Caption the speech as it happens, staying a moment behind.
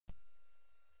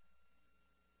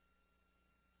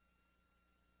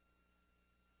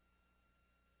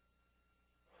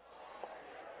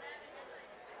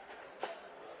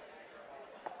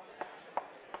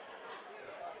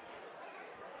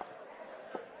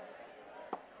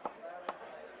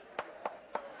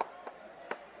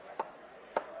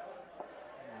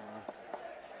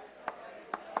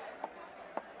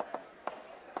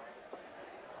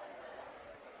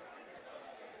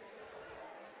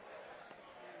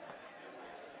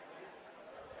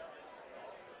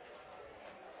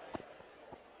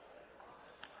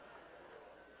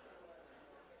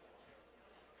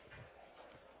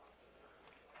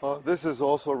This is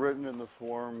also written in the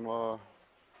form,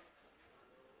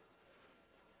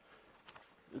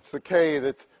 it's the K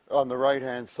that's on the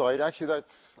right-hand side. Actually,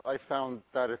 I found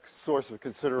that a source of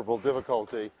considerable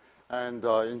difficulty, and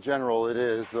in general it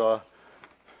is.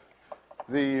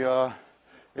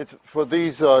 It's for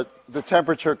these, the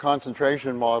temperature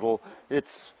concentration model,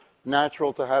 it's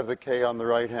natural to have the K on the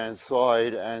right-hand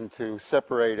side and to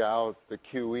separate out the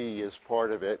QE as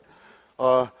part of it.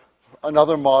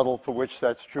 Another model for which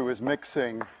that's true is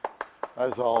mixing,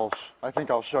 as I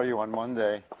think I'll show you on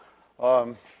Monday.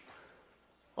 On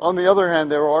the other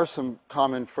hand, there are some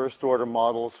common first-order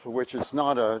models for which it's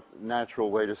not a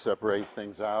natural way to separate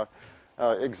things out.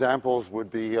 Examples would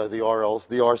be the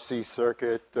RC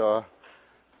circuit,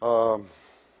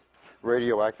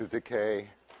 radioactive decay,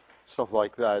 stuff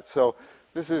like that. So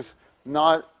this is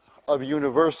not of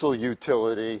universal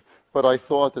utility, but I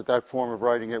thought that that form of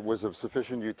writing it was of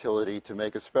sufficient utility to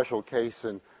make a special case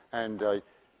and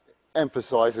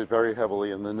emphasize it very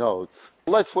heavily in the notes.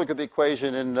 Let's look at the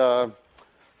equation in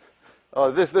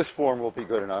this form will be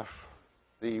good enough,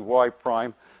 the y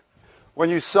prime. When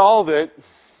you solve it,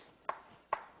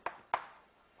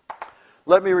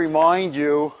 let me remind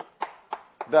you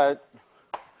that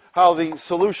how the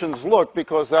solutions look,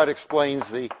 because that explains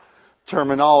the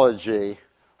terminology.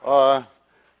 The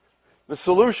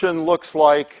solution looks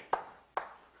like,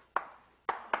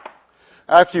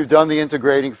 after you've done the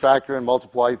integrating factor and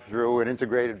multiplied through and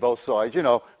integrated both sides, you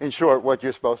know, in short, what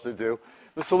you're supposed to do.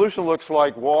 The solution looks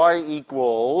like y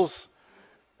equals,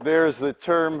 there's the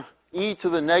term e to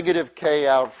the negative k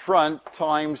out front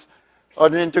times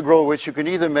an integral which you can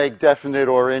either make definite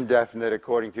or indefinite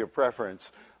according to your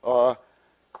preference.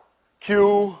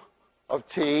 Q of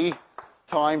t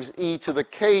times e to the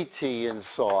kt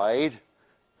inside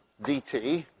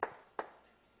dt.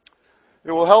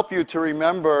 It will help you to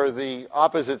remember the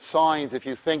opposite signs if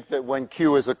you think that when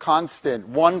q is a constant,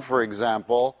 1 for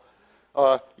example,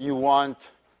 you want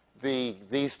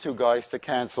these two guys to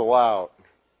cancel out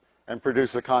and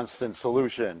produce a constant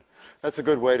solution. That's a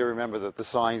good way to remember that the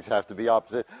signs have to be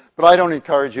opposite. But I don't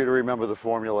encourage you to remember the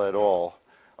formula at all.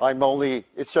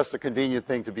 It's just a convenient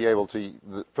thing to be able to,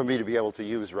 for me to be able to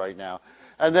use right now.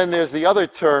 And then there's the other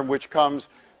term which comes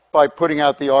by putting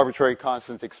out the arbitrary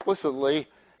constant explicitly,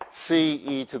 c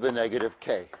e to the negative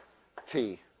k,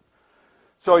 t.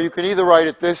 So you can either write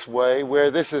it this way, where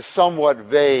this is somewhat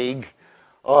vague,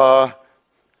 or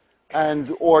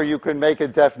you can make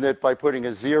it definite by putting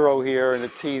a 0 here and a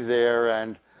t there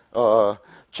and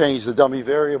change the dummy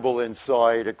variable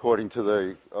inside according to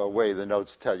the way the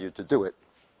notes tell you to do it.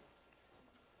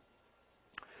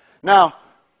 Now,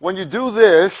 when you do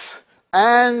this,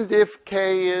 and if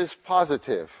k is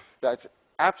positive, that's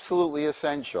absolutely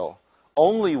essential,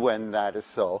 only when that is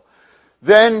so,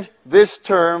 then this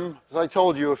term, as I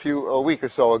told you a week or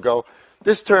so ago,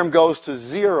 this term goes to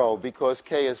 0 because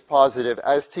k is positive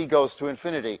as t goes to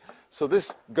infinity. So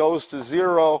this goes to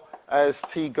 0 as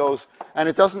t goes, and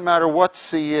it doesn't matter what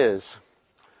c is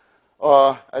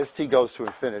as t goes to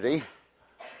infinity.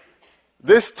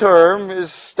 This term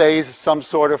stays some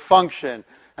sort of function.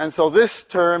 And so this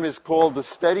term is called the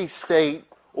steady state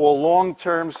or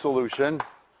long-term solution,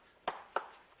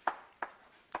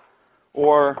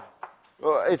 or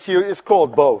it's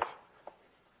called both,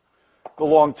 the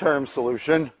long-term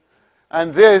solution.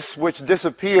 And this, which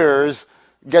disappears,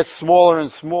 gets smaller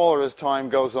and smaller as time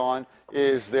goes on,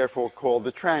 is therefore called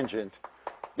the transient,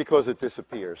 because it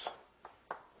disappears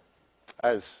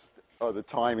as the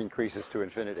time increases to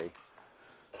infinity.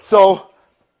 So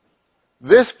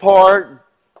this part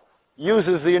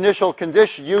uses the initial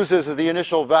condition, uses the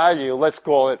initial value, let's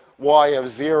call it y of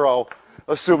 0,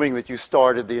 assuming that you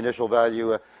started the initial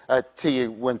value at t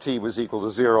when t was equal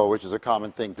to 0, which is a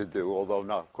common thing to do, although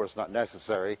not, of course, not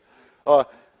necessary.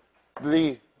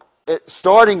 The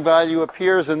starting value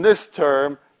appears in this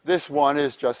term. This one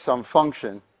is just some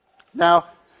function. Now,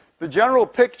 the general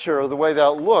picture of the way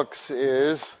that looks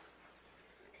is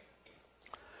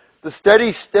the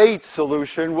steady state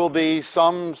solution will be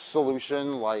some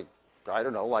solution like, I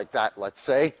don't know, like that, let's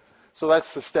say. So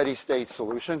that's the steady state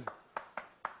solution,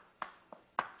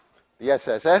 the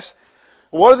SSS.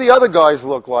 What do the other guys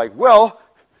look like? Well,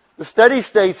 the steady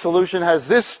state solution has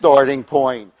this starting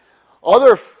point.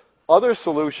 Other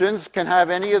solutions can have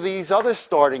any of these other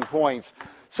starting points.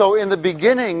 So in the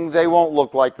beginning, they won't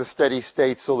look like the steady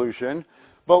state solution,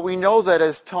 but we know that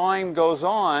as time goes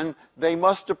on, they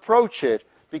must approach it,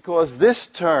 because this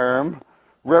term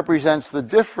represents the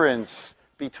difference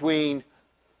between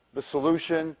the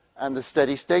solution and the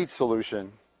steady state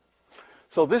solution.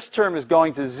 So this term is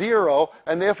going to 0,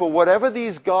 and therefore whatever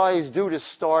these guys do to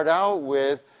start out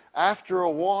with, after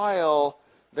a while,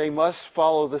 they must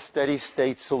follow the steady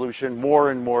state solution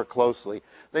more and more closely.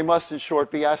 They must, in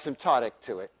short, be asymptotic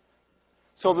to it.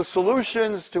 So the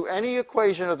solutions to any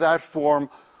equation of that form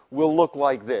will look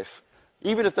like this.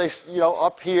 Even if they,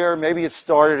 up here, maybe it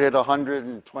started at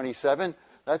 127,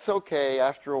 that's okay.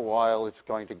 After a while, it's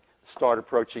going to start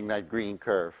approaching that green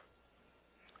curve.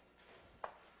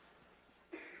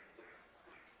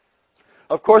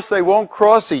 Of course, they won't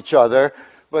cross each other,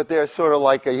 but they're sort of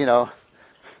like a,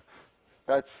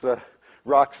 that's the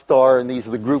rock star, and these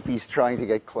are the groupies trying to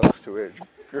get close to it.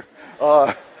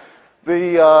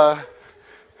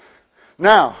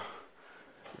 Now,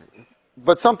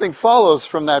 but something follows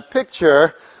from that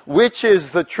picture. Which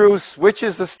is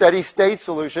the steady state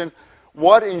solution?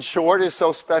 What, in short, is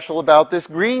so special about this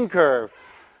green curve?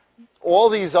 All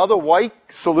these other white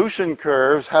solution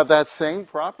curves have that same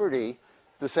property,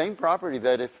 the same property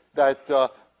that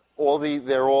all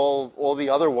the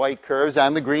other white curves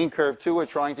and the green curve too are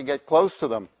trying to get close to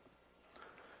them.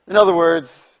 In other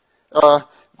words,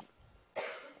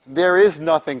 there is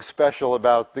nothing special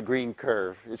about the green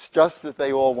curve. It's just that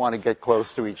they all want to get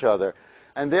close to each other.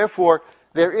 And therefore,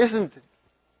 there isn't,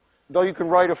 though you can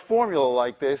write a formula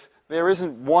like this, there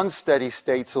isn't one steady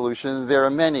state solution. There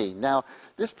are many. Now,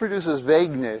 this produces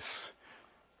vagueness,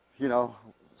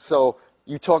 so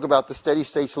you talk about the steady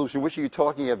state solution. Which are you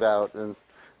talking about? And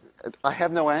I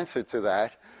have no answer to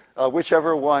that.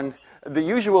 Whichever one, the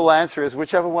usual answer is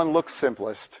whichever one looks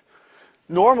simplest.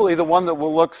 Normally, the one that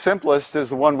will look simplest is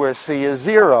the one where c is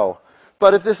 0.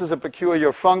 But if this is a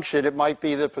peculiar function, it might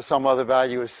be that for some other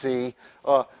value of c,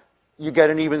 you get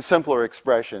an even simpler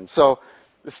expression. So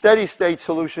the steady state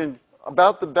solution,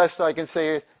 about the best I can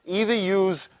say,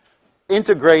 either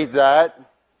integrate that,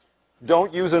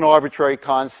 don't use an arbitrary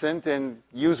constant and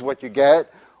use what you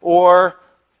get, or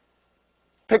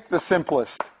pick the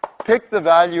simplest. Pick the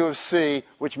value of c,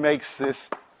 which gives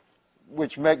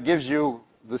you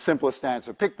the simplest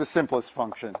answer. Pick the simplest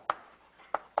function.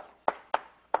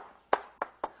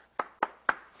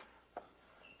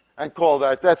 And call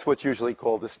that's what's usually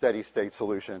called the steady state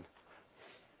solution.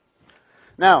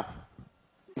 Now,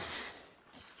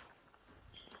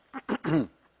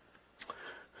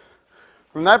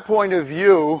 from that point of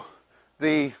view,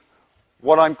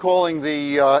 what I'm calling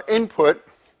the input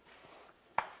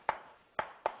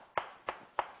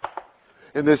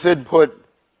in this input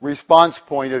response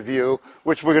point of view,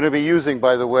 which we're going to be using,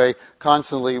 by the way,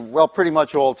 constantly, well, pretty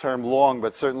much all term long,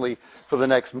 but certainly for the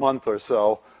next month or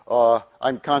so,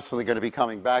 I'm constantly going to be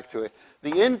coming back to it.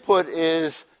 The input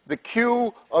is the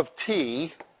q of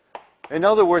t. In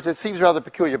other words, it seems rather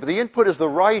peculiar, but the input is the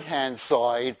right-hand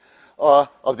side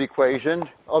of the equation,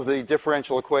 of the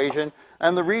differential equation,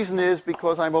 and the reason is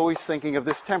because I'm always thinking of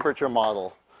this temperature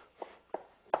model.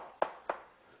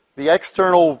 The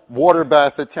external water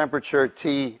bath at temperature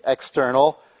T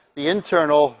external, the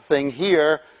internal thing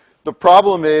here. The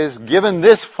problem is, given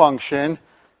this function,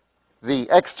 the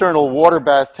external water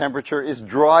bath temperature is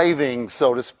driving,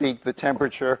 so to speak, the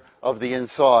temperature of the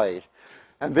inside.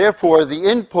 And therefore, the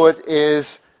input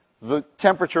is the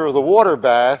temperature of the water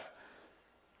bath.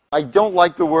 I don't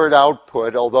like the word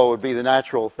output, although it would be the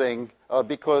natural thing,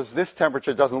 because this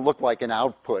temperature doesn't look like an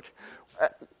output.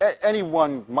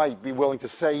 Anyone might be willing to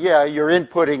say, yeah, you're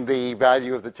inputting the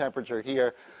value of the temperature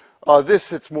here.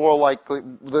 It's more like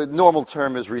the normal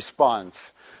term is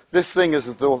response. This thing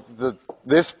is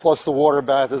this plus the water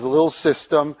bath is a little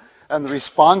system, and the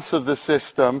response of the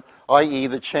system, i.e.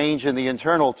 the change in the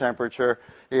internal temperature,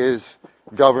 is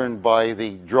governed by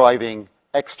the driving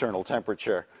external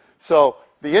temperature. So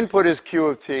the input is Q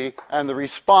of t, and the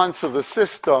response of the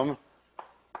system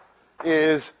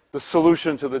is the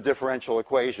solution to the differential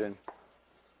equation.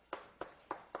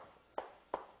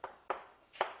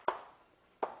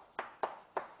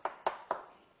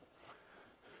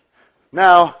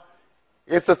 Now,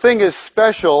 if the thing is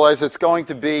special, as it's going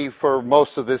to be for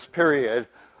most of this period,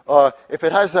 if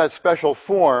it has that special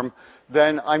form,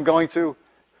 then I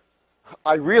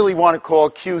really want to call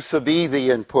Q sub e the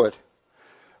input.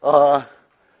 I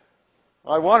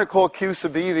want to call Q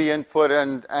sub e the input,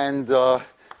 and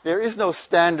there is no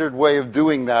standard way of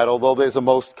doing that, although there's a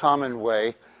most common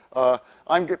way.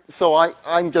 I'm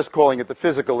just calling it the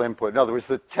physical input. In other words,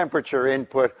 the temperature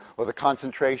input or the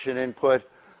concentration input.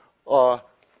 That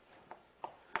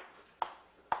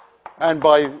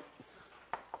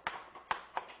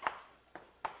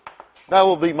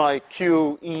will be my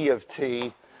QE of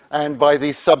t. And by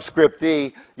the subscript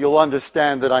e, you'll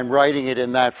understand that I'm writing it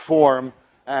in that form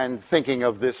and thinking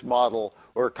of this model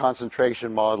or a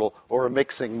concentration model or a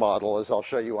mixing model, as I'll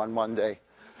show you on Monday.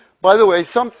 By the way,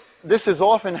 this is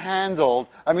often handled.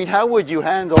 I mean, how would you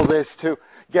handle this to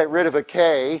get rid of a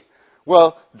k?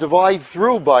 Well, divide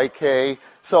through by k.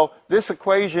 So this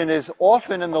equation is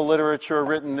often in the literature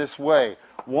written this way.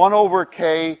 1 over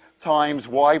k times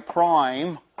y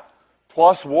prime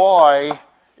plus y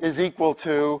is equal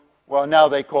to, well, now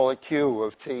they call it q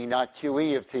of t, not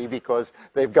qe of t, because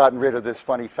they've gotten rid of this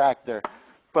funny factor.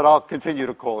 But I'll continue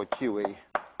to call it qe.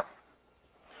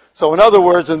 So in other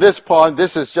words, in this part,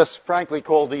 this is just frankly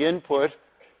called the input.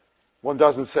 One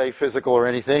doesn't say physical or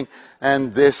anything.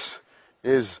 And this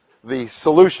is the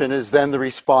solution, is then the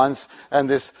response. And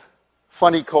this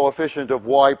funny coefficient of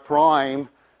y prime,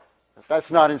 that's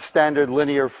not in standard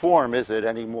linear form, is it,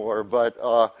 anymore? But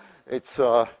it's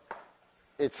a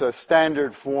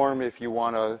standard form if you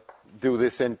want to do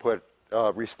this input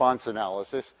response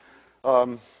analysis.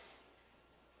 So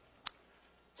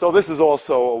this is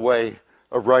also a way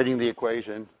of writing the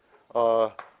equation.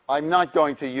 I'm not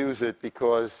going to use it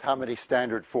because how many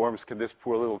standard forms can this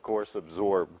poor little course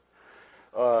absorb?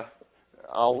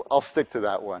 I'll stick to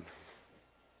that one.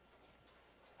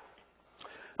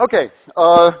 Okay.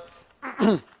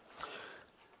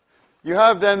 You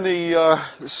have then the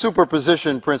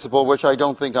superposition principle, which I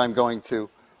don't think I'm going to.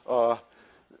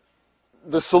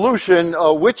 The solution,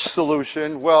 which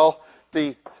solution? Well,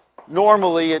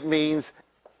 normally it means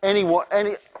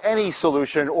any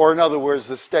solution, or in other words,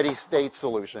 the steady state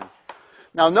solution.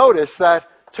 Now notice that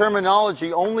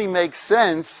terminology only makes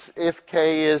sense if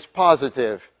k is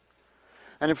positive.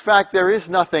 And in fact, there is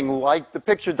nothing like, the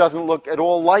picture doesn't look at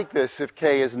all like this if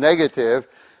k is negative,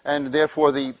 and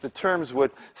therefore the terms would,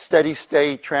 steady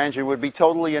state, transient, would be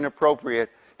totally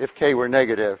inappropriate if k were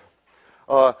negative.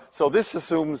 So this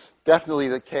assumes definitely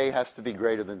that k has to be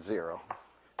greater than 0.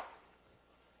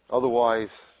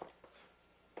 Otherwise,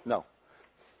 no.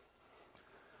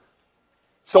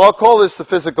 So I'll call this the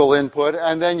physical input,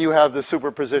 and then you have the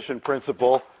superposition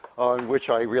principle, on which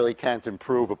I really can't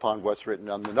improve upon what's written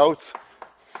on the notes.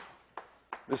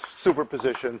 This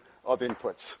superposition of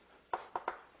inputs.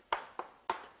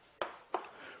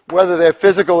 Whether they're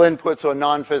physical inputs or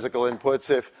non-physical inputs,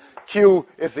 if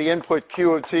the input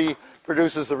q of t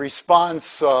produces the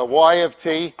response y of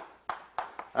t,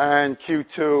 and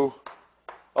q2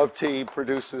 of t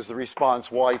produces the response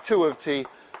y2 of t,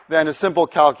 then a simple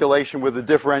calculation with the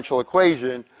differential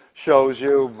equation shows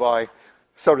you by,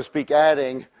 so to speak,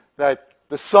 adding that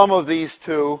the sum of these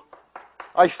two,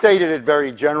 I stated it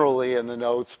very generally in the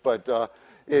notes, but we'll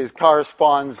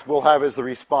have as the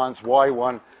response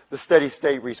y1, the steady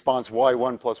state response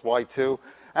y1 plus y2,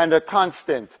 and a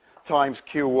constant times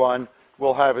q1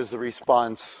 we'll have as the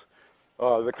response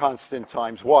the constant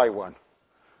times y1.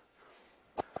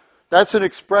 That's an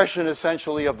expression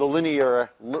essentially of the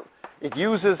linear. It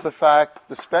uses the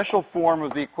special form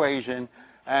of the equation,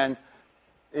 and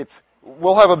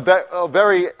we'll have a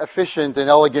very efficient and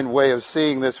elegant way of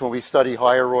seeing this when we study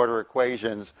higher order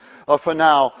equations. For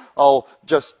now,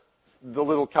 the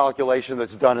little calculation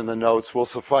that's done in the notes will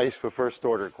suffice for first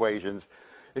order equations.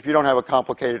 If you don't have a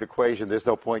complicated equation, there's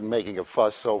no point in making a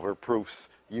fuss over proofs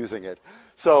using it.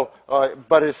 So,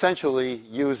 but it essentially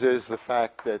uses the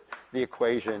fact that the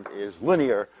equation is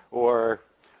linear, or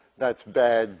that's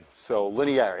bad, so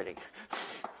linearity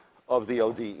of the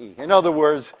ODE. In other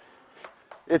words,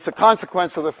 it's a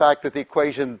consequence of the fact that the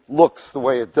equation looks the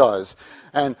way it does.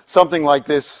 And something like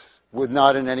this would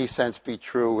not in any sense be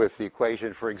true if the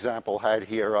equation, for example, had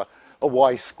here a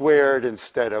y squared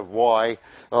instead of y.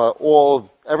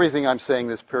 Everything I'm saying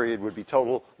this period would be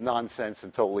total nonsense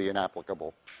and totally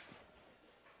inapplicable.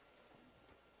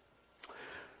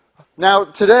 Now,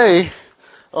 today,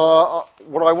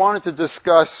 what I wanted to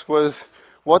discuss was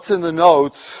what's in the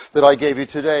notes that I gave you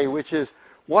today, which is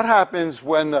what happens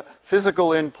when the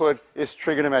physical input is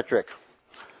trigonometric.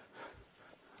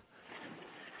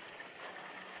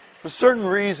 For certain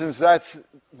reasons, that's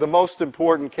the most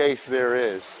important case there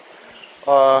is.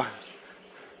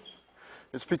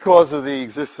 It's because of the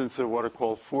existence of what are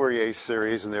called Fourier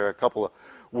series, and there are a couple of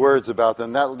words about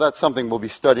them. That's something we'll be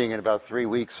studying in about 3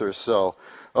 weeks or so.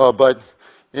 But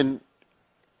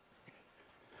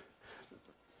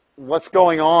what's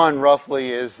going on roughly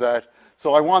is that,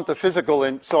 so I want the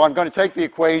physical, so I'm going to take the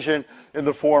equation in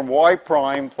the form y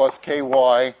prime plus ky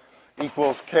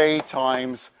equals k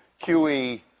times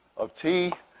qe of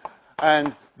t.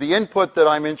 And the input that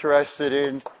I'm interested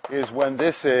in is when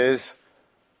this is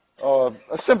a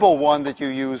simple one that you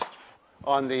used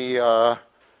on the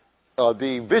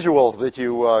visual that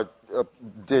you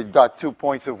got 2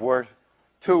 points worth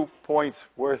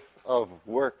of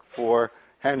work for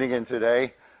handing in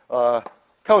today,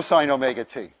 cosine omega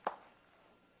t.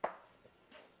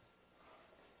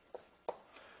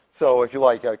 So if you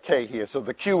like, a K here. So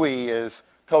the QE is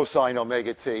cosine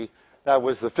omega t. That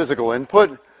was the physical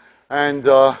input. And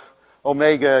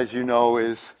omega, as you know,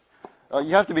 is,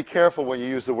 you have to be careful when you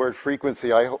use the word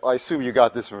frequency. I assume you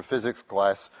got this from a physics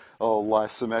class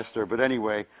last semester. But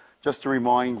anyway, just to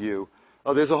remind you,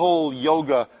 there's a whole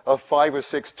yoga of 5 or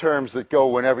 6 terms that go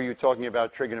whenever you're talking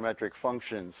about trigonometric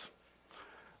functions.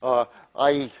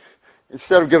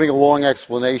 Instead of giving a long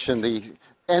explanation, the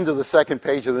end of the second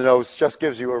page of the notes just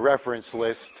gives you a reference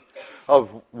list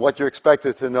of what you're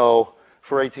expected to know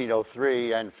for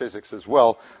 1803 and physics as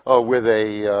well, with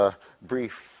a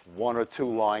brief 1 or 2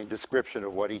 line description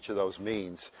of what each of those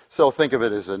means. So think of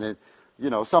it as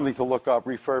something to look up,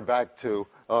 refer back to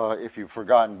if you've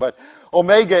forgotten. But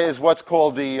omega is what's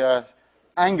called the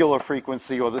angular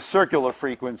frequency or the circular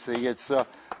frequency. It's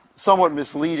somewhat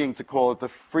misleading to call it the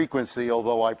frequency,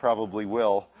 although I probably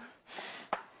will.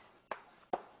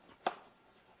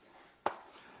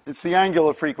 It's the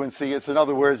angular frequency. In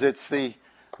other words, it's the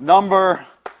number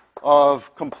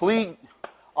of complete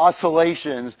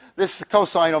oscillations. This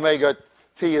cosine omega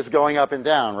t is going up and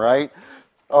down, right?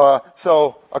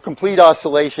 So a complete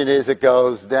oscillation is it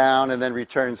goes down and then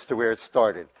returns to where it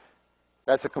started.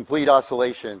 That's a complete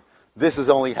oscillation. This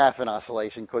is only half an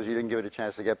oscillation because you didn't give it a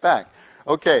chance to get back.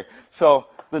 Okay, so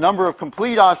the number of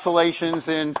complete oscillations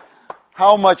in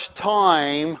how much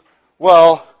time?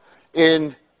 Well,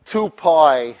 in 2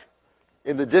 pi,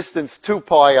 in the distance 2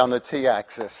 pi on the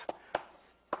t-axis,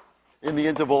 in the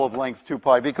interval of length 2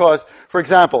 pi. Because, for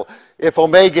example, if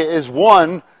omega is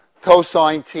 1,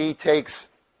 cosine t takes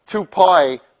 2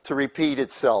 pi to repeat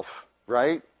itself,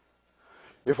 right?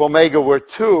 If omega were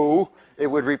 2, it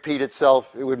would repeat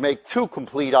itself. It would make 2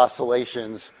 complete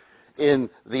oscillations in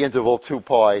the interval 2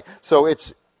 pi. So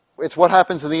it's what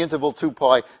happens in the interval 2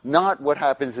 pi, not what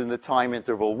happens in the time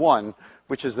interval 1,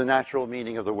 which is the natural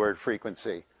meaning of the word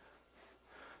frequency.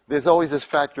 There's always this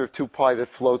factor of 2 pi that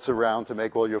floats around to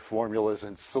make all your formulas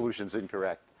and solutions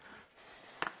incorrect.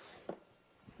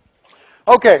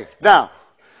 Okay, now,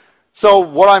 so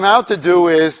what I'm out to do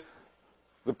is,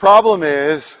 the problem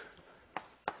is,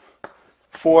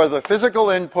 for the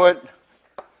physical input,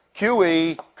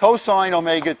 QE, cosine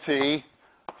omega t,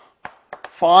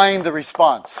 find the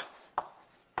response.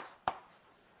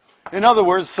 In other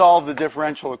words, solve the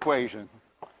differential equation.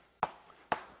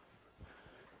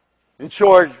 In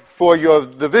short, for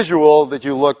the visual that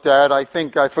you looked at, I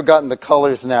think I've forgotten the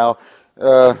colors now.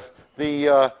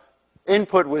 The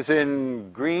input was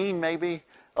in green, maybe,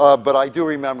 but I do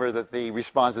remember that the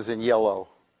response is in yellow.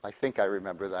 I think I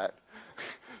remember that.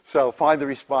 So find the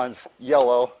response,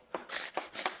 yellow.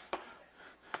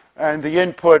 And the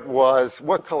input was,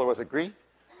 what color was it, green?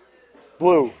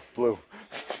 Blue, blue.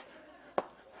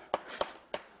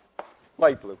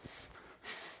 Light blue.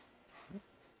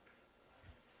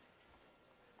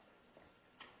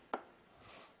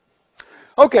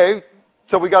 Okay,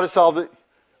 so we got to solve the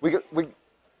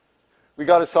we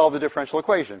got to solve the differential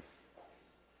equation.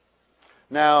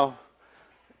 Now,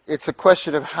 it's a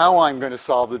question of how I'm going to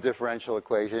solve the differential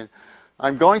equation.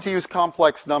 I'm going to use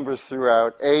complex numbers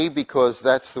throughout. A, because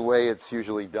that's the way it's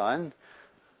usually done.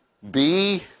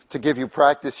 B, to give you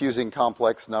practice using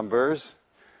complex numbers.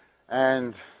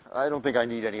 And I don't think I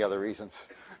need any other reasons.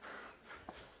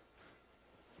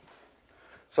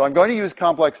 So I'm going to use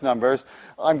complex numbers.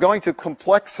 I'm going to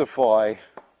complexify.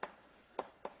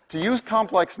 To use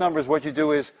complex numbers, what you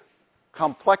do is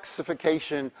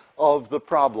complexification of the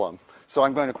problem. So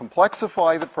I'm going to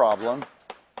complexify the problem.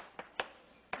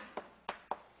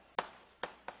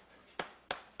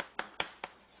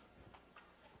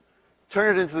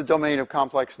 Turn it into the domain of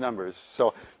complex numbers.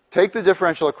 So take the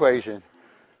differential equation,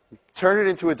 turn it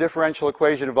into a differential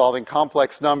equation involving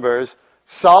complex numbers,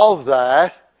 solve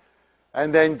that,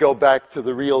 and then go back to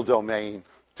the real domain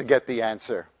to get the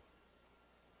answer.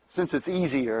 Since it's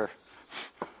easier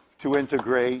to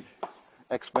integrate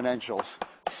exponentials.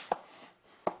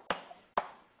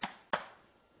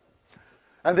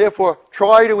 And therefore,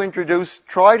 try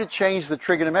to change the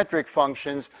trigonometric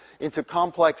functions into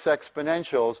complex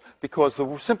exponentials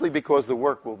simply because the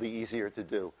work will be easier to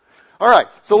do. All right,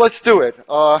 so let's do it.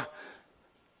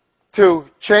 To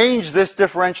change this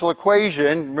differential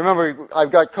equation, remember I've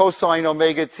got cosine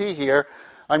omega t here.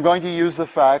 I'm going to use the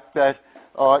fact that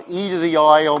e to the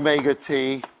I omega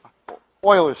t,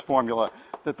 Euler's formula,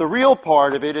 that the real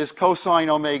part of it is cosine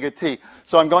omega t.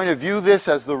 So I'm going to view this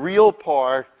as the real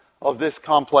part of this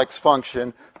complex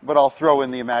function, but I'll throw in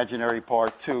the imaginary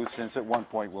part too, since at one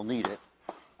point we'll need it.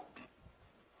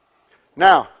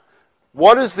 Now,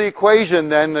 what is the equation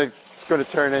then that it's going to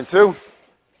turn into?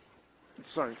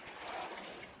 Sorry.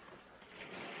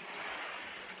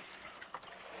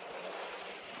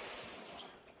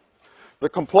 the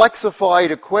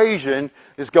complexified equation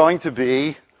is going to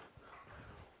be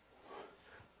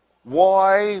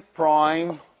y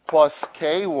prime plus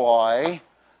ky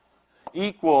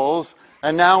equals,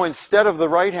 and now instead of the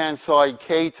right-hand side,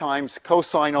 k times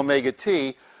cosine omega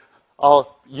t,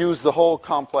 I'll use the whole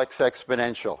complex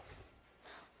exponential.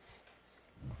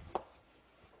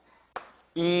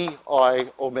 ei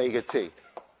omega t.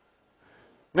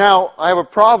 Now, I have a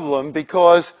problem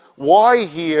because y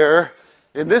here,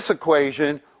 in this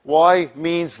equation, y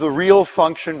means the real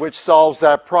function which solves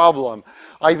that problem.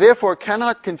 I therefore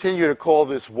cannot continue to call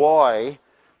this y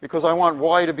because I want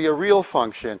y to be a real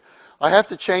function. I have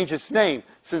to change its name.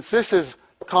 Since this is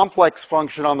a complex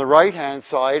function on the right-hand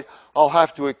side, I'll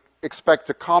have to expect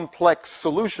a complex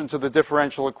solution to the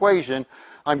differential equation.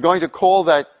 I'm going to call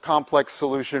that complex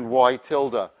solution y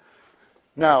tilde.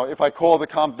 Now, if I call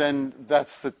then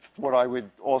that's what I would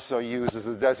also use as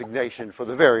the designation for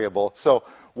the variable. So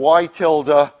y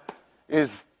tilde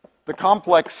is the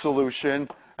complex solution,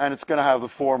 and it's going to have the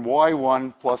form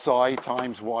y1 plus I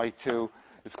times y2.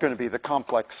 It's going to be the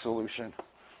complex solution.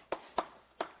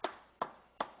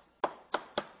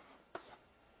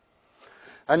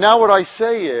 And now what I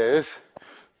say is,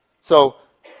 so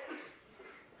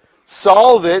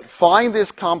solve it, find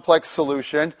this complex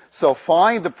solution. So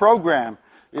find the program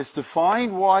is to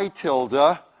find y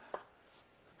tilde.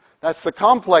 That's the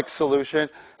complex solution.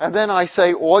 And then I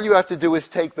say all you have to do is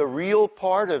take the real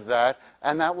part of that,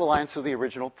 and that will answer the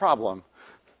original problem.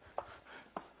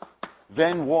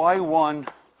 Then y1,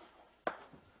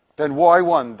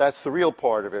 that's the real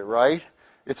part of it, right?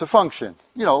 It's a function.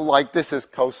 You know, like this is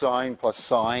cosine plus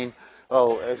sine.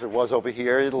 Oh, as it was over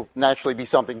here, it'll naturally be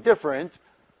something different.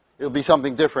 It'll be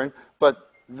something different. But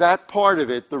that part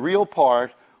of it, the real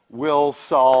part, will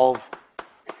solve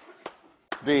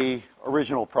the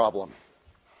original problem.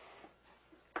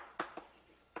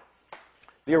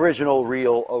 The original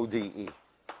real ODE.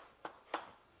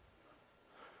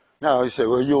 Now you say,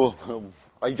 well,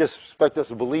 I just expect us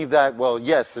to believe that? Well,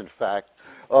 yes, in fact.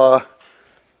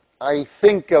 I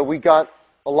think we got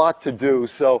a lot to do.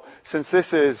 So since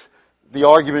this is, the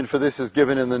argument for this is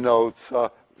given in the notes,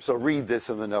 so read this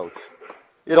in the notes.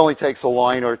 It only takes a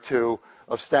line or two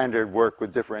of standard work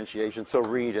with differentiation, so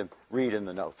read in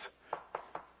the notes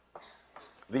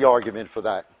the argument for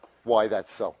that, why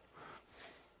that's so.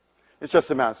 It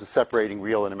just amounts to separating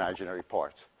real and imaginary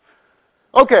parts.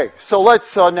 Okay, so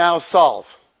let's now solve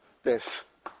this.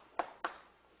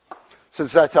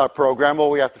 Since that's our program, all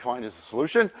we have to find is the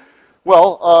solution.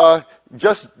 Well,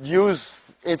 just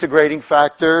use integrating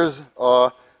factors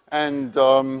and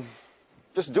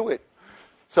just do it.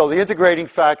 So the integrating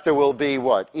factor will be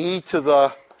what? E to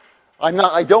the,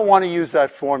 I don't want to use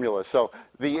that formula. So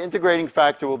the integrating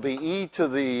factor will be e to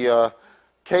the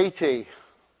kt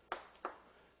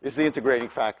is the integrating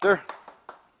factor.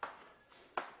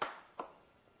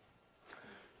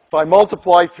 If I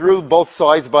multiply through both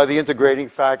sides by the integrating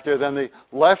factor, then the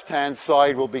left-hand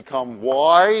side will become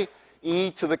y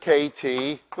e to the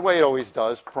kt, the way it always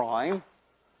does, prime,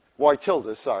 y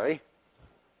tilde, sorry.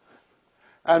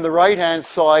 And the right-hand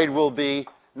side will be,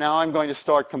 now I'm going to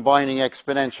start combining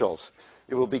exponentials.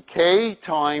 It will be k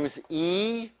times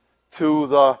e to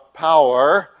the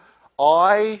power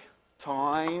I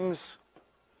times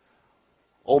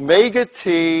omega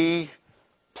t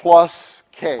plus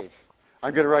k.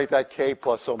 I'm going to write that k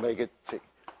plus omega t.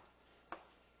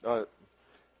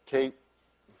 K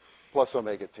plus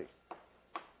omega t.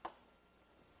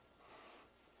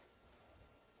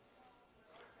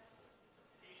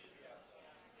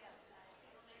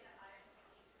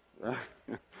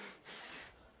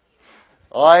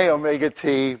 I omega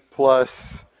t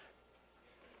plus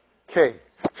k.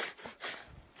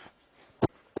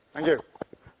 Thank you.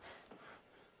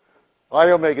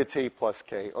 I omega t plus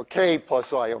k, or k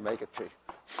plus I omega t.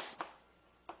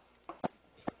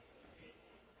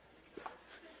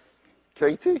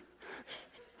 KT?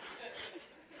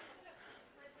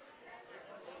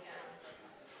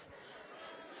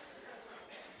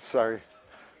 Sorry.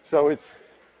 So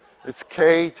it's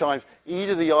k times e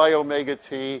to the I omega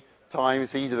t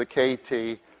times e to the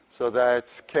kt. So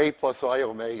that's k plus I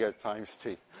omega times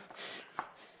t.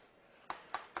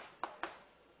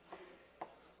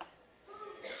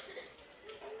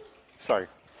 Sorry.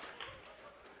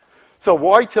 So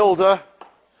y tilde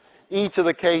e to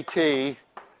the kt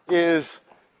is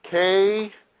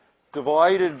k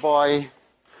divided by,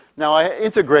 now I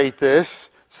integrate this,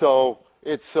 so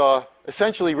it's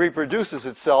essentially reproduces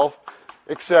itself,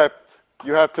 except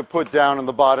you have to put down in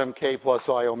the bottom k plus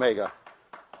I omega.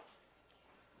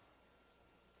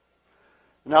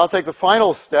 Now I'll take the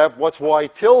final step. What's y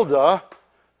tilde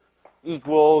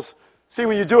equals, See,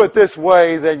 when you do it this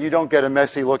way, then you don't get a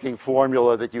messy looking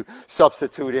formula that you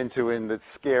substitute into and that's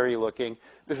scary looking.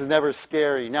 This is never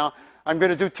scary. Now, I'm going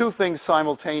to do two things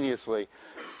simultaneously.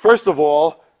 First of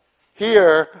all,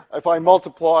 here, if I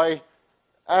multiply,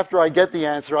 after I get the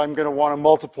answer, I'm going to want to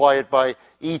multiply it by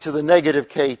e to the negative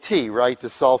kt, right, to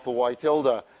solve for y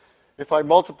tilde. If I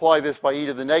multiply this by e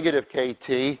to the negative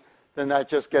kt, then that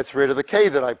just gets rid of the k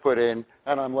that I put in,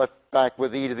 and I'm left back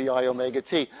with e to the I omega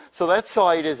t. So that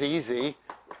side is easy.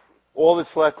 All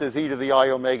that's left is e to the I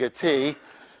omega t.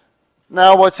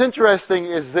 Now, what's interesting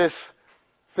is this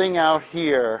thing out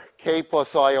here, k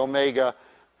plus I omega.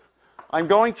 I'm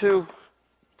going to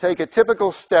take a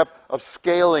typical step of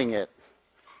scaling it.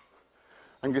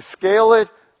 I'm going to scale it.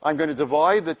 I'm going to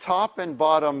divide the top and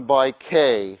bottom by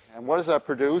k. And what does that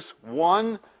produce?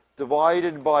 1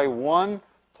 divided by 1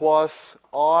 plus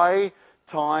I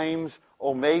times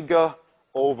omega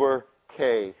over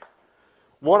k.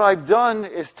 What I've done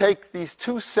is take these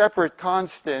two separate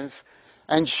constants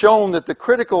and shown that the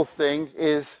critical thing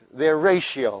is their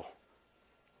ratio.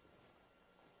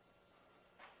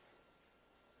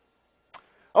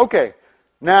 Okay,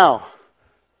 now,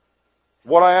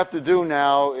 what I have to do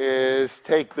now is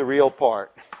take the real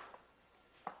part.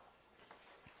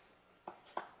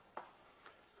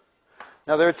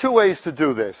 Now, there are two ways to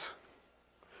do this.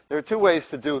 There are two ways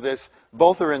to do this.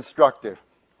 Both are instructive.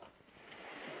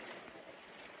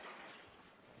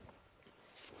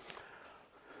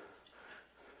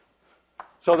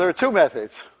 So there are two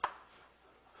methods.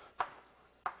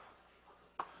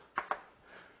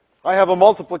 I have a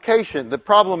multiplication. The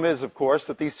problem is, of course,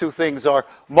 that these two things are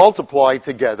multiplied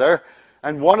together,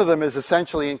 and one of them is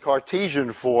essentially in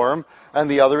Cartesian form, and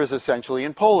the other is essentially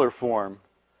in polar form.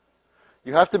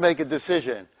 You have to make a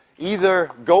decision.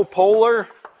 Either go polar.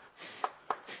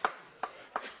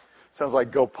 Sounds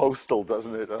like go postal,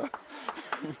 doesn't it? Or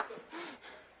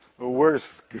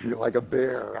worse, you're like a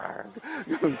bear.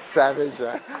 Savage.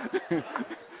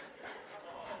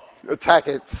 Attack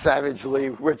it savagely,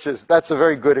 that's a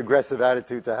very good aggressive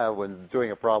attitude to have when doing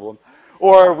a problem.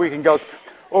 Or we can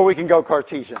go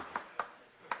Cartesian.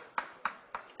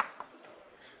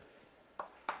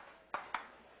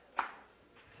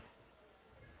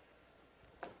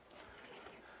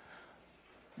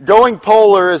 Going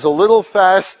polar is a little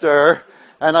faster,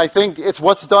 and I think it's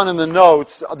what's done in the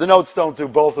notes. The notes don't do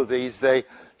both of these. They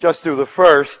just do the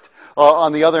first.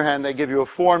 On the other hand, they give you a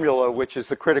formula, which is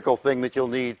the critical thing that you'll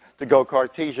need to go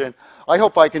Cartesian. I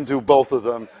hope I can do both of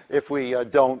them if we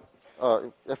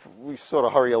if we sort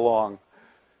of hurry along.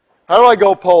 How do I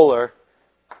go polar?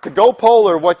 To go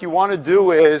polar, what you want to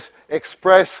do is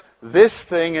express this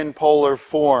thing in polar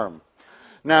form.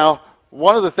 Now,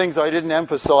 one of the things I didn't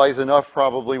emphasize enough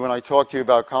probably when I talked to you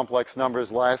about complex numbers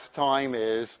last time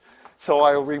is, so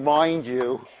I'll remind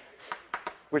you,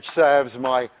 which salves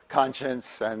my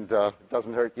conscience and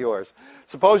doesn't hurt yours.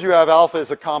 Suppose you have alpha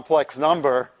as a complex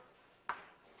number.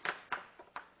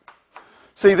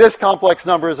 See, this complex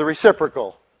number is a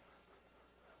reciprocal.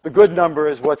 The good number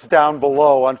is what's down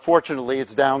below. Unfortunately,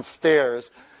 it's downstairs.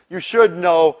 You should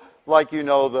know, like you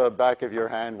know the back of your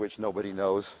hand, which nobody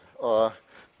knows,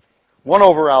 1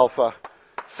 over alpha.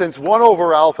 Since 1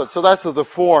 over alpha, so that's of the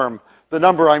form, the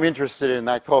number I'm interested in,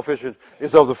 that coefficient,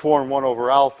 is of the form 1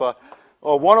 over alpha.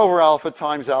 1 over alpha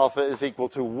times alpha is equal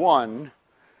to 1.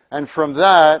 And from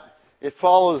that, it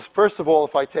follows, first of all,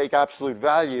 if I take absolute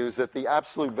values, that the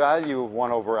absolute value of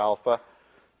 1 over alpha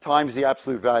times the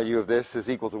absolute value of this is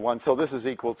equal to 1. So this is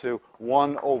equal to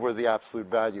 1 over the absolute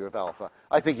value of alpha.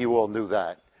 I think you all knew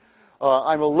that.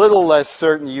 I'm a little less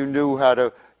certain you knew how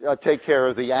to take care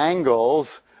of the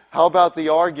angles. How about the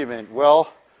argument?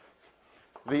 Well,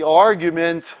 the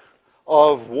argument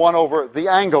of 1 over, the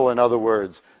angle in other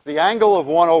words, the angle of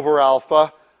 1 over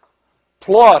alpha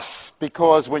plus,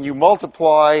 because when you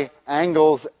multiply,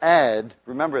 angles add,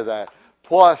 remember that,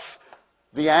 plus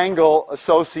the angle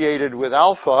associated with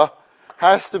alpha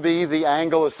has to be the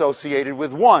angle associated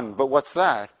with 1. But what's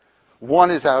that? 1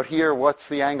 is out here. What's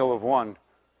the angle of 1?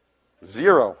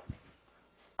 0.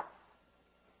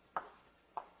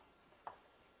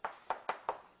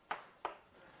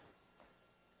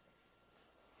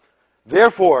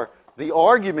 Therefore, the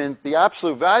argument, the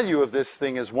absolute value of this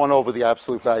thing is 1 over the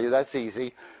absolute value. That's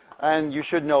easy. And you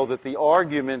should know that the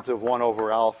argument of 1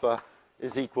 over alpha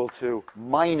is equal to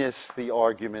minus the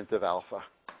argument of alpha.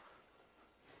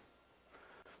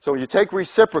 So when you take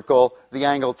reciprocal, the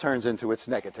angle turns into its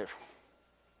negative.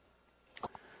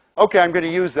 Okay, I'm going to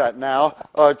use that now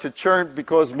to turn,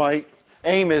 because my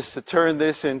aim is to turn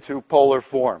this into polar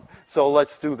form. So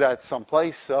let's do that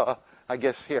someplace, I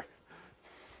guess here.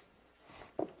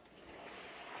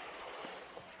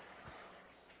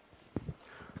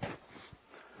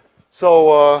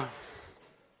 So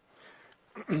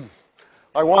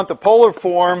I want the polar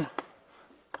form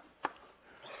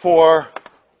for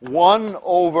 1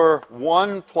 over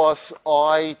 1 plus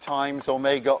I times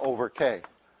omega over k.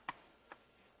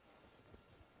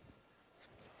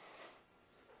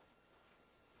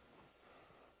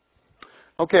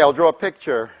 Okay, I'll draw a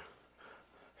picture.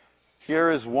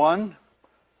 Here is 1.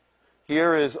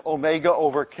 Here is omega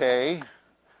over k.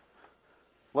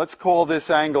 Let's call this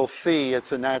angle phi.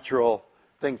 It's a natural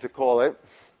thing to call it.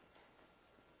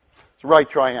 It's a right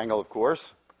triangle, of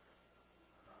course.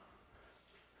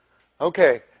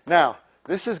 Okay, now,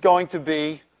 this is going to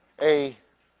be a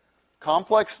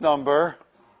complex number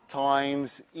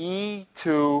times e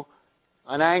to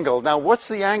an angle. Now, what's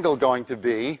the angle going to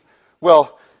be?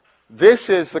 Well, this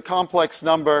is the complex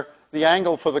number, the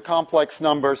angle for the complex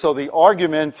number. So the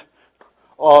argument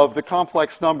of the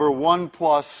complex number 1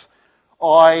 plus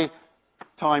I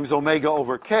times omega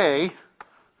over k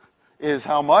is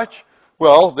how much?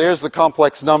 Well, there's the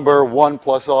complex number 1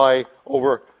 plus I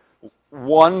over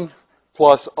 1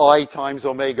 plus I times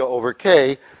omega over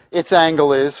k. Its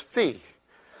angle is phi.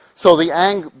 So the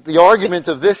argument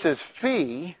of this is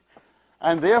phi,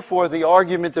 and therefore the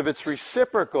argument of its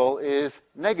reciprocal is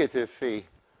negative phi.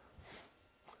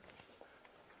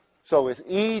 So it's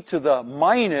e to the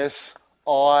minus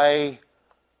I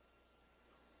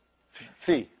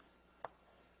phi.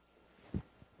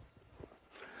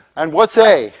 And what's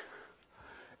A?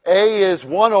 A is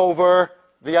 1 over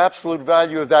the absolute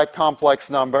value of that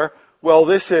complex number. Well,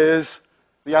 this is,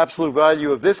 the absolute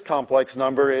value of this complex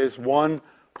number is 1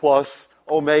 plus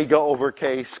omega over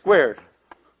k squared.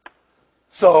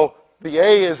 So the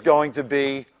A is going to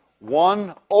be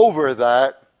 1 over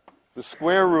that, the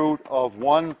square root of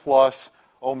 1 plus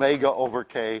omega over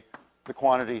k, the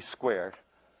quantity squared,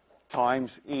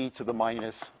 times e to the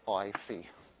minus I phi.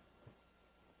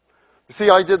 You see,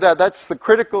 I did that. That's the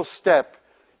critical step.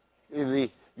 You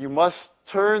must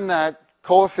turn that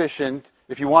coefficient,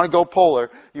 if you want to go polar,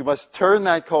 you must turn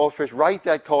that coefficient, write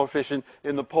that coefficient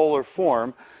in the polar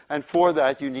form, and for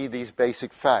that you need these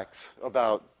basic facts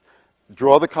about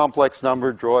draw the complex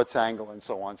number, draw its angle, and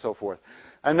so on and so forth.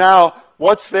 And now,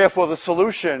 what's therefore the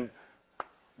solution?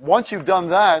 Once you've done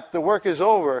that, the work is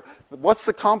over. What's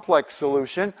the complex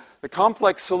solution? The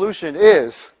complex solution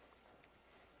is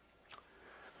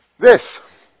this.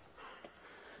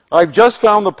 I've just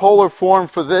found the polar form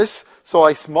for this, so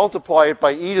I multiply it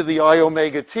by e to the I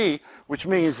omega t, which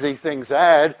means the things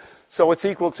add. So it's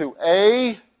equal to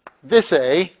A, this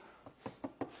A,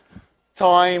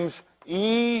 times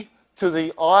e to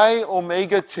the I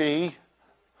omega t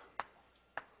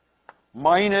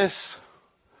minus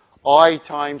I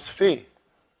times phi.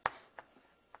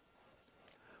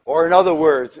 Or in other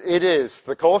words, it is,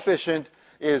 the coefficient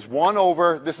is 1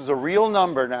 over, this is a real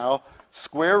number now,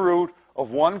 square root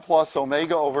of 1 plus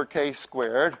omega over k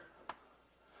squared.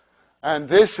 And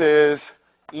this is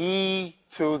e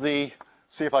to the,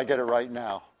 see if I get it right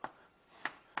now.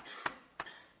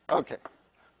 Okay.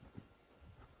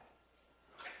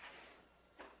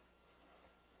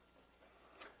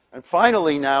 And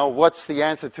finally now, what's the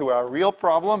answer to our real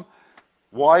problem?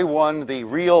 Y1, the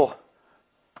real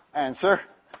answer.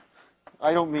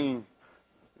 I mean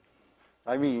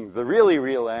the really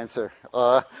real answer.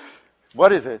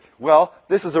 What is it? Well,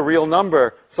 this is a real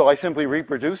number, so I simply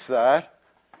reproduce that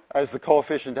as the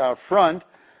coefficient out front.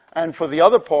 And for the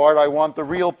other part, I want the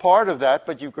real part of that,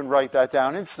 but you can write that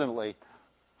down instantly.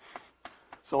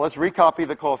 So let's recopy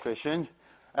the coefficient.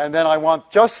 And then I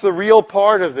want just the real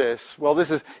part of this. Well,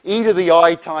 this is e to the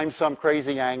I times some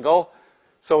crazy angle.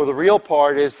 So the real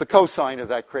part is the cosine of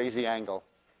that crazy angle.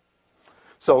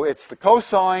 So it's the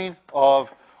cosine of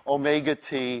omega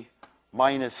t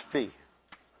minus phi.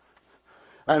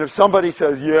 And if somebody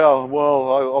says, yeah,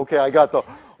 well, okay, I got the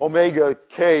omega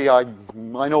k, I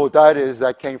know what that is.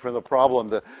 That came from the problem.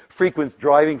 The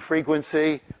driving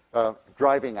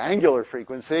angular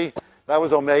frequency, that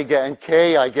was omega, and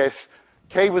k, I guess,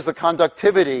 k was the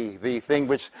conductivity, the thing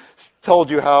which told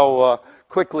you how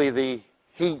quickly the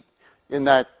heat in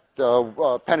that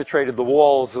penetrated the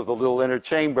walls of the little inner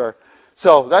chamber.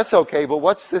 So that's okay, but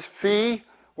what's this phi?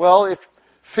 Well, if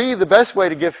phi, the best way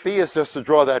to give phi is just to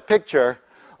draw that picture,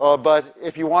 but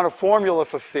if you want a formula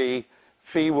for phi,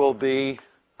 phi will be,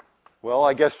 well,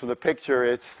 I guess from the picture,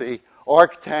 it's the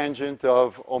arctangent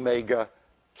of omega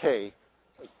k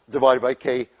divided by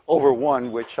k over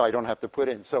 1, which I don't have to put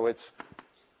in. So it's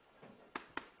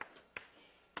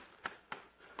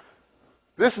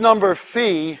this number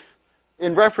phi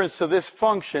in reference to this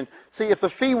function. See, if the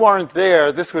phi weren't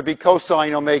there, this would be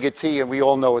cosine omega t, and we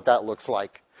all know what that looks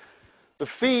like. The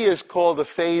phi is called the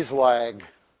phase lag.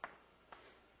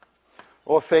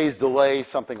 or phase delay,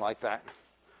 something like that.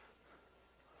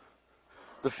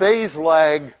 The phase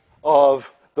lag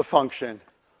of the function.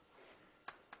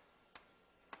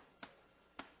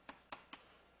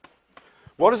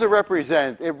 What does it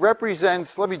represent? It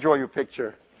represents, let me draw you a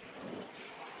picture.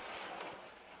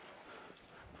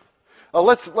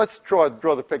 Let's try to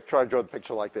draw the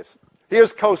picture like this.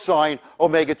 Here's cosine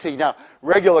omega t. Now,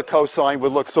 regular cosine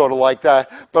would look sort of like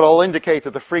that, but I'll indicate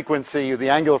that the frequency, the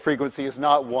angular frequency, is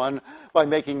not 1 by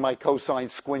making my cosine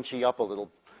squinchy up a little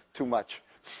too much.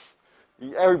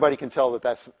 Everybody can tell that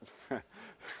that's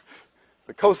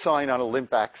the cosine on a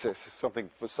limp axis, something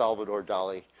for Salvador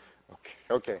Dali.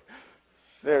 Okay.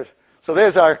 There's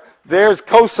cosine, there's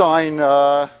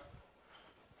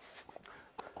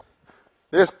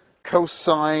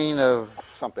cosine of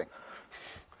something.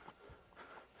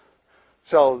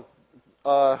 So,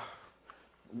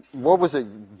 what was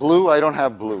it? Blue? I don't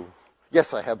have blue.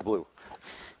 Yes, I have blue.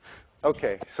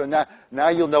 Okay, so now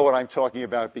you'll know what I'm talking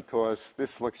about because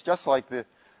this looks just like the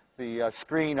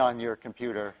screen on your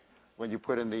computer when you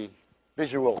put in the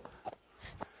visual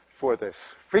for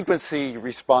this. Frequency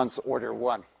response order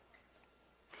 1.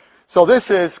 So this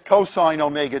is cosine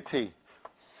omega t.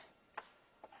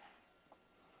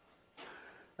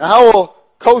 Now how will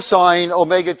cosine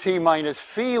omega t minus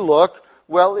phi look?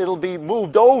 Well, it'll be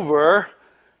moved over.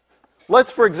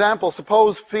 Let's, for example,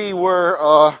 suppose phi were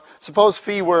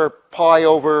pi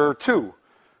over 2.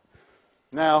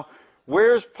 Now,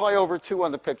 where's pi over 2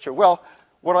 on the picture? Well,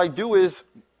 what I do is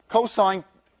cosine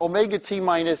omega t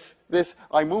minus this,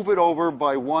 I move it over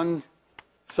by 1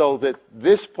 so that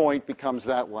this point becomes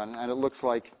that one, and it looks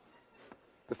like,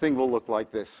 the thing will look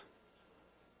like this.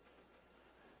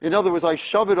 In other words, I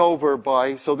shove it over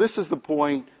by, so this is the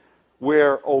point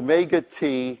where omega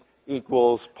t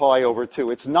equals pi over 2.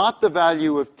 It's not the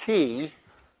value of t.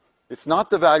 It's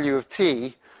not the value of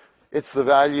t. It's the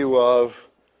value of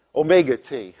omega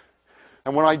t.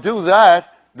 And when I do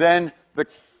that, then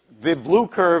the blue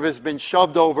curve has been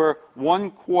shoved over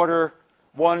 1/4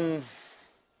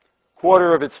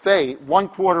 of its phase,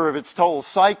 1/4 of its total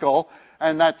cycle,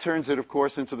 and that turns it, of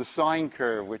course, into the sine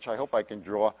curve, which I hope I can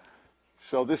draw.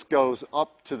 So this goes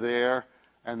up to there,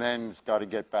 and then it's got to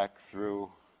get back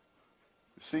through.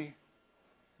 See?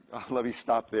 Let me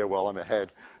stop there while I'm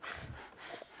ahead.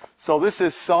 So this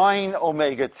is sine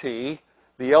omega t,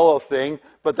 the yellow thing,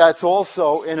 but that's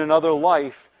also, in another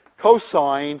life,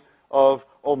 cosine of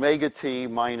omega t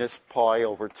minus pi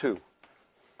over 2.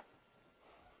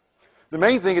 The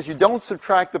main thing is you don't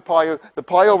subtract the pi. The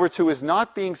pi over 2 is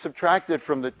not being subtracted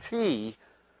from the t.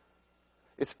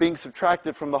 It's being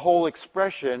subtracted from the whole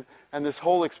expression, and this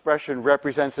whole expression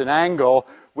represents an angle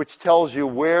which tells you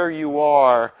where you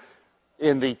are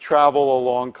in the travel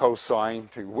along cosine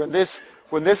 2. When this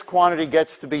quantity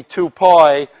gets to be 2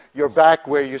 pi, you're back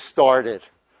where you started.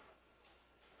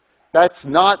 That's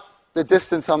not the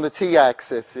distance on the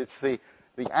t-axis. It's the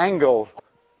angle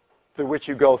through which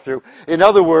you go through. In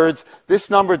other words, this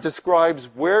number describes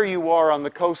where you are on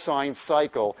the cosine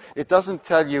cycle. It doesn't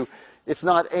tell you, it's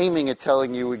not aiming at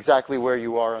telling you exactly where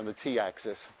you are on the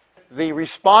t-axis. The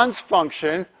response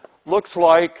function looks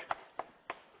like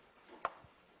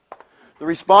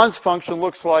the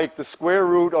square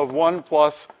root of 1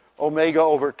 plus omega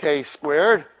over k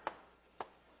squared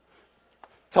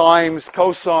times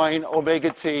cosine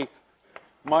omega t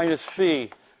minus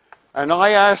phi. And I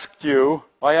asked you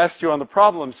on the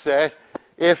problem set,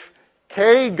 if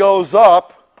k goes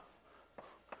up,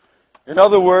 in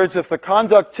other words, if the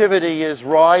conductivity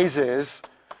rises,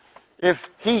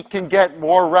 if heat can get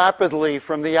more rapidly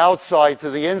from the outside to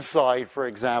the inside, for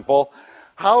example,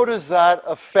 how does that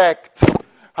affect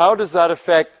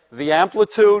the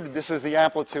amplitude? This is the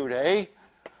amplitude A,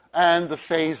 and the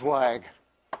phase lag.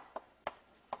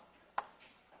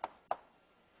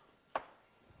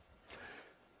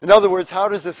 In other words, how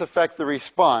does this affect the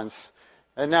response?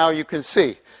 And now you can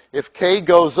see, if k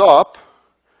goes up,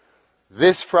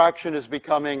 this fraction is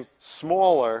becoming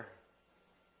smaller.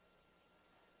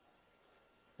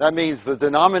 That means the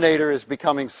denominator is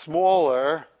becoming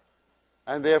smaller,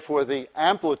 and therefore the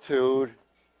amplitude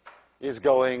is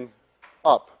going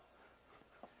up.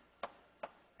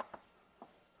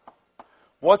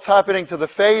 What's happening to the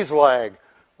phase lag?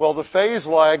 Well, the phase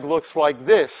lag looks like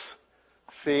this.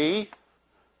 Phi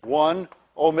 1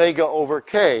 omega over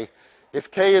k. If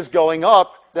k is going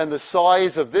up, then the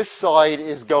size of this side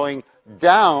is going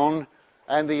down,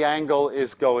 and the angle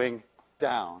is going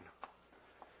down.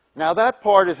 Now, that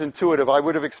part is intuitive. I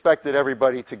would have expected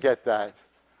everybody to get that.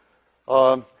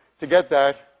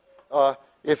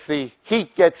 If the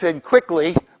heat gets in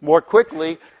quickly, more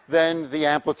quickly, then the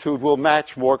amplitude will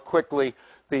match more quickly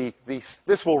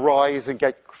this will rise and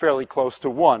get fairly close to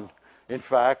 1, in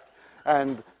fact,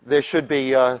 and there should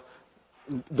be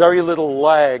very little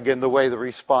lag in the way the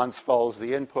response follows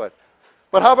the input.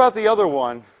 But how about the other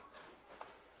one?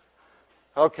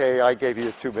 Okay, I gave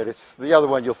you 2 minutes. The other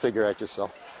one you'll figure out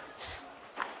yourself.